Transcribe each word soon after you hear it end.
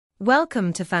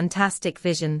Welcome to Fantastic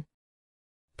Vision.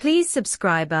 Please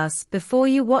subscribe us before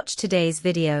you watch today's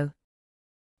video.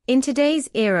 In today's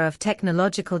era of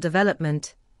technological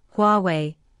development,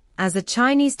 Huawei, as a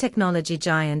Chinese technology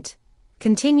giant,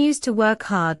 continues to work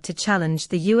hard to challenge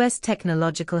the US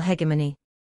technological hegemony.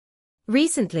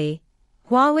 Recently,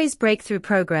 Huawei's breakthrough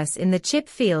progress in the chip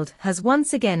field has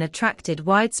once again attracted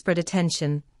widespread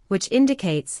attention, which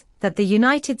indicates that the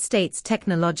United States'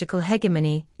 technological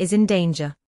hegemony is in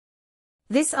danger.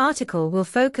 This article will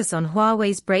focus on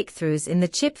Huawei's breakthroughs in the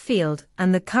chip field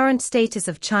and the current status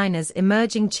of China's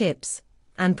emerging chips,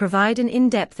 and provide an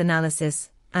in-depth analysis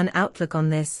and outlook on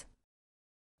this.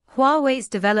 Huawei's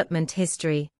development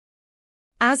history.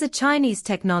 As a Chinese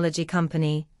technology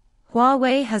company,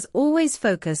 Huawei has always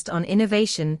focused on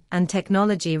innovation and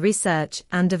technology research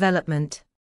and development.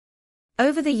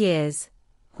 Over the years,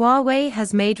 Huawei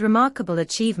has made remarkable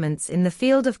achievements in the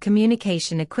field of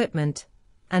communication equipment,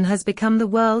 and has become the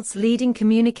world's leading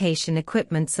communication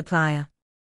equipment supplier.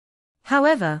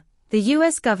 However, the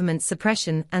US government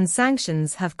suppression and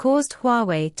sanctions have caused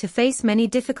Huawei to face many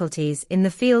difficulties in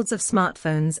the fields of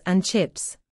smartphones and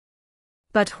chips.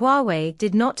 But Huawei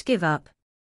did not give up.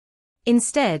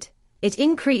 Instead, it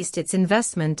increased its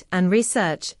investment and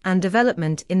research and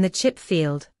development in the chip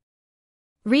field.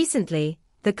 Recently,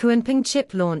 the Kunpeng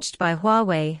chip launched by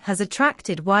Huawei has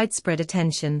attracted widespread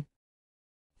attention.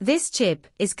 This chip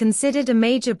is considered a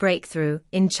major breakthrough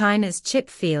in China's chip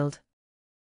field.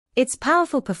 Its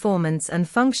powerful performance and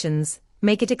functions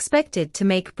make it expected to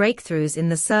make breakthroughs in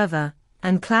the server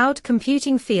and cloud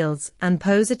computing fields and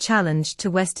pose a challenge to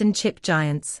Western chip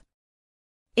giants.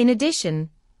 In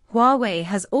addition, Huawei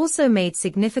has also made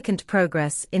significant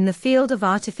progress in the field of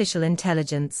artificial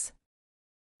intelligence.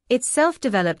 Its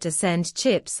self-developed Ascend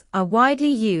chips are widely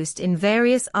used in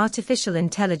various artificial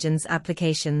intelligence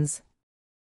applications.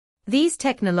 These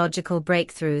technological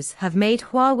breakthroughs have made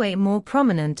Huawei more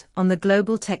prominent on the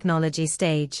global technology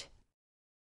stage.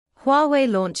 Huawei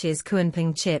launches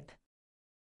Kunpeng chip.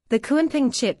 The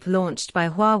Kunpeng chip launched by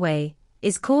Huawei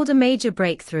is called a major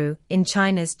breakthrough in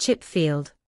China's chip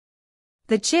field.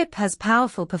 The chip has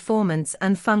powerful performance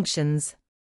and functions.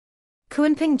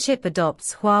 Kunpeng chip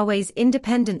adopts Huawei's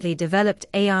independently developed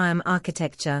ARM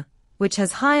architecture, which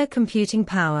has higher computing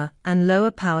power and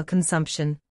lower power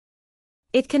consumption.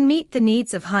 It can meet the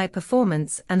needs of high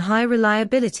performance and high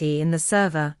reliability in the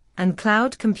server and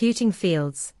cloud computing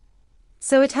fields,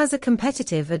 so it has a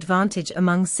competitive advantage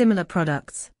among similar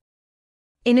products.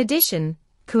 In addition,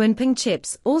 Kunpeng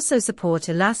chips also support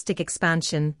elastic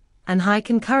expansion and high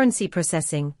concurrency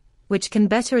processing, which can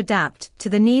better adapt to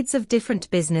the needs of different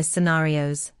business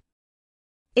scenarios.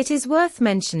 It is worth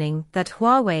mentioning that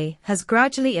Huawei has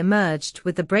gradually emerged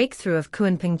with the breakthrough of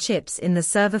Kunpeng chips in the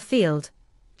server field,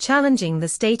 challenging the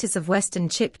status of Western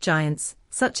chip giants,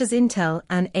 such as Intel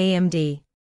and AMD.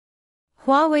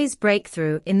 Huawei's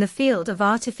breakthrough in the field of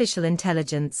artificial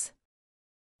intelligence.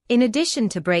 In addition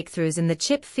to breakthroughs in the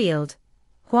chip field,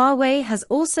 Huawei has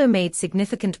also made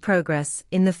significant progress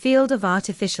in the field of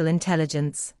artificial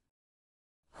intelligence.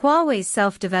 Huawei's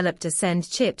self-developed Ascend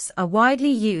chips are widely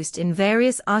used in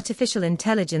various artificial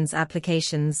intelligence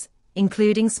applications,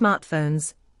 including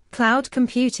smartphones, cloud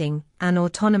computing, and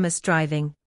autonomous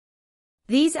driving.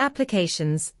 These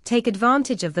applications take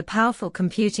advantage of the powerful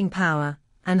computing power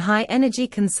and high energy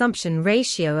consumption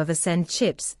ratio of Ascend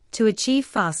chips to achieve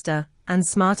faster and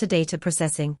smarter data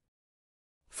processing.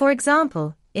 For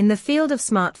example, in the field of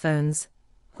smartphones,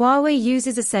 Huawei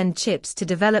uses Ascend chips to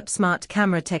develop smart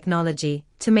camera technology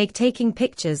to make taking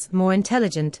pictures more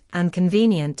intelligent and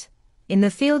convenient. In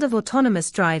the field of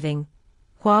autonomous driving,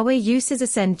 Huawei uses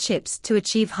Ascend chips to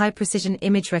achieve high-precision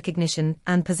image recognition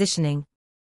and positioning.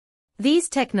 These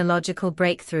technological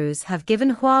breakthroughs have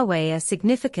given Huawei a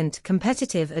significant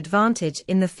competitive advantage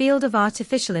in the field of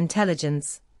artificial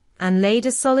intelligence and laid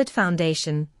a solid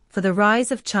foundation for the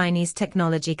rise of Chinese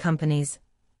technology companies.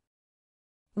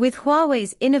 With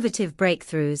Huawei's innovative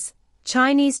breakthroughs,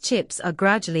 Chinese chips are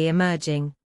gradually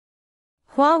emerging.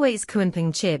 Huawei's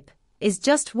Kunpeng chip is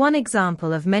just one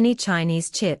example of many Chinese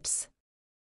chips.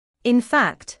 In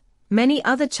fact, many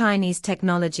other Chinese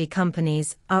technology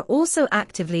companies are also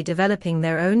actively developing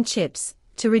their own chips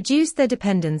to reduce their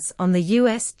dependence on the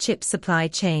US chip supply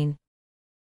chain.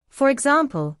 For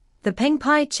example, the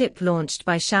Pengpai chip launched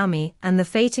by Xiaomi and the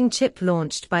Feiteng chip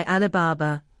launched by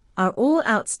Alibaba are all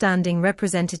outstanding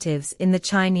representatives in the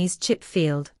Chinese chip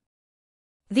field.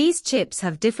 These chips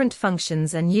have different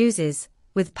functions and uses,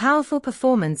 with powerful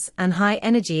performance and high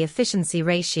energy efficiency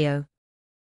ratio.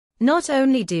 Not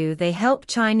only do they help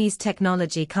Chinese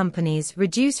technology companies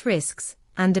reduce risks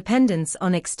and dependence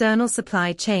on external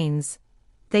supply chains,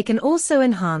 they can also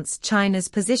enhance China's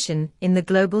position in the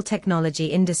global technology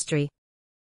industry.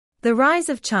 The rise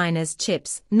of China's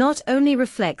chips not only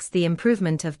reflects the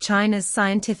improvement of China's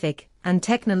scientific and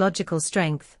technological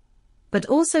strength, but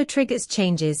also triggers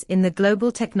changes in the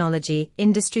global technology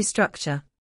industry structure.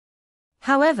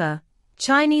 However,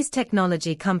 Chinese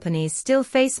technology companies still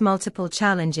face multiple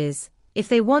challenges if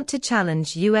they want to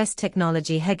challenge US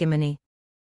technology hegemony.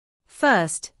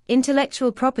 First,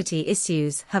 intellectual property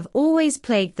issues have always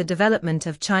plagued the development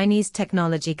of Chinese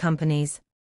technology companies.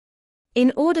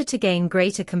 In order to gain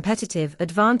greater competitive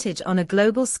advantage on a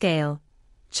global scale,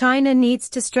 China needs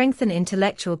to strengthen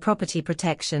intellectual property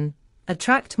protection,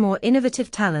 attract more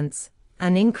innovative talents,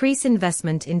 and increase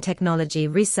investment in technology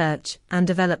research and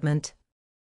development.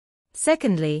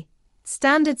 Secondly,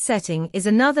 standard setting is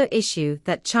another issue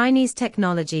that Chinese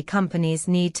technology companies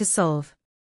need to solve.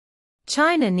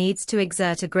 China needs to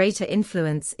exert a greater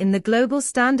influence in the global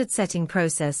standard setting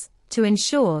process to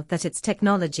ensure that its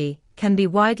technology can be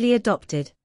widely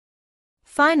adopted.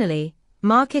 Finally,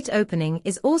 market opening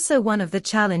is also one of the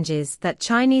challenges that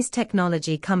Chinese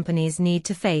technology companies need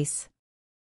to face.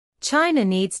 China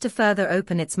needs to further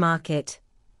open its market,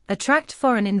 attract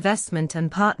foreign investment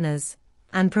and partners,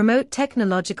 and promote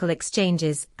technological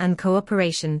exchanges and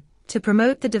cooperation to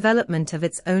promote the development of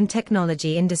its own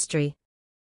technology industry.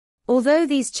 Although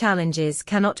these challenges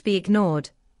cannot be ignored,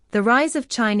 the rise of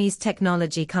Chinese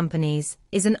technology companies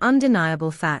is an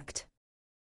undeniable fact.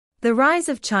 The rise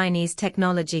of Chinese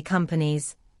technology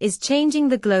companies is changing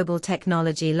the global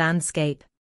technology landscape.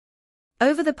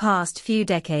 Over the past few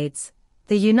decades,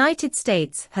 the United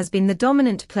States has been the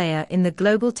dominant player in the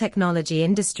global technology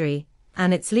industry,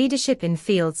 and its leadership in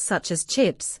fields such as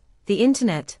chips, the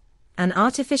Internet, and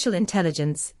artificial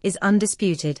intelligence is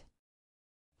undisputed.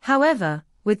 However,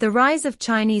 with the rise of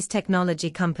Chinese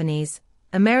technology companies,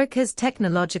 America's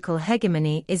technological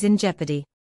hegemony is in jeopardy.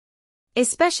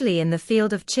 Especially in the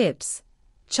field of chips,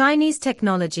 Chinese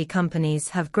technology companies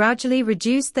have gradually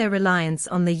reduced their reliance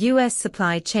on the US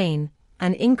supply chain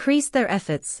and increased their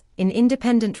efforts in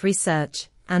independent research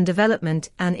and development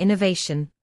and innovation.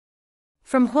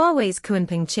 From Huawei's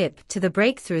Kunping chip to the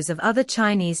breakthroughs of other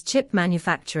Chinese chip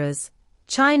manufacturers,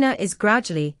 China is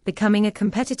gradually becoming a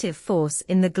competitive force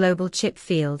in the global chip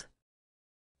field.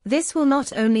 This will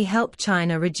not only help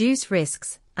China reduce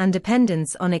risks and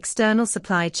dependence on external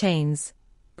supply chains,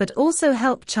 but also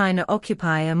help China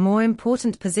occupy a more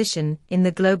important position in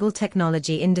the global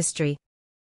technology industry.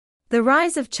 The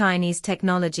rise of Chinese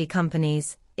technology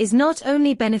companies is not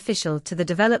only beneficial to the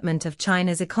development of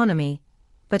China's economy,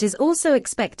 but is also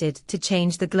expected to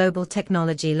change the global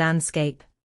technology landscape.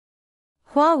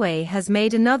 Huawei has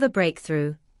made another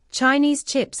breakthrough, Chinese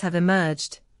chips have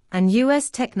emerged, and US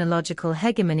technological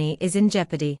hegemony is in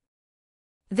jeopardy.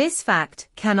 This fact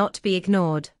cannot be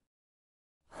ignored.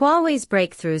 Huawei's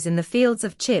breakthroughs in the fields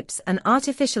of chips and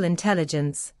artificial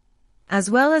intelligence,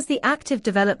 as well as the active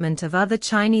development of other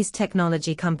Chinese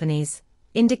technology companies,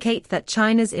 indicate that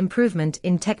China's improvement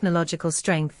in technological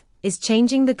strength is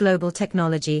changing the global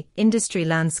technology industry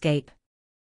landscape.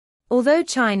 Although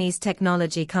Chinese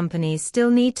technology companies still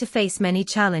need to face many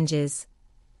challenges,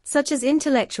 such as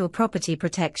intellectual property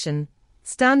protection,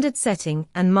 standard setting,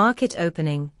 and market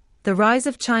opening, the rise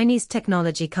of Chinese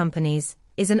technology companies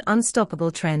is an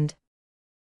unstoppable trend.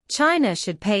 China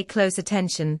should pay close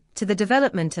attention to the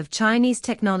development of Chinese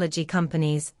technology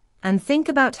companies and think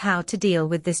about how to deal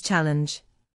with this challenge.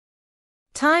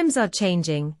 Times are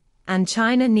changing, and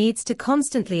China needs to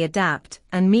constantly adapt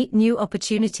and meet new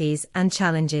opportunities and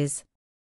challenges.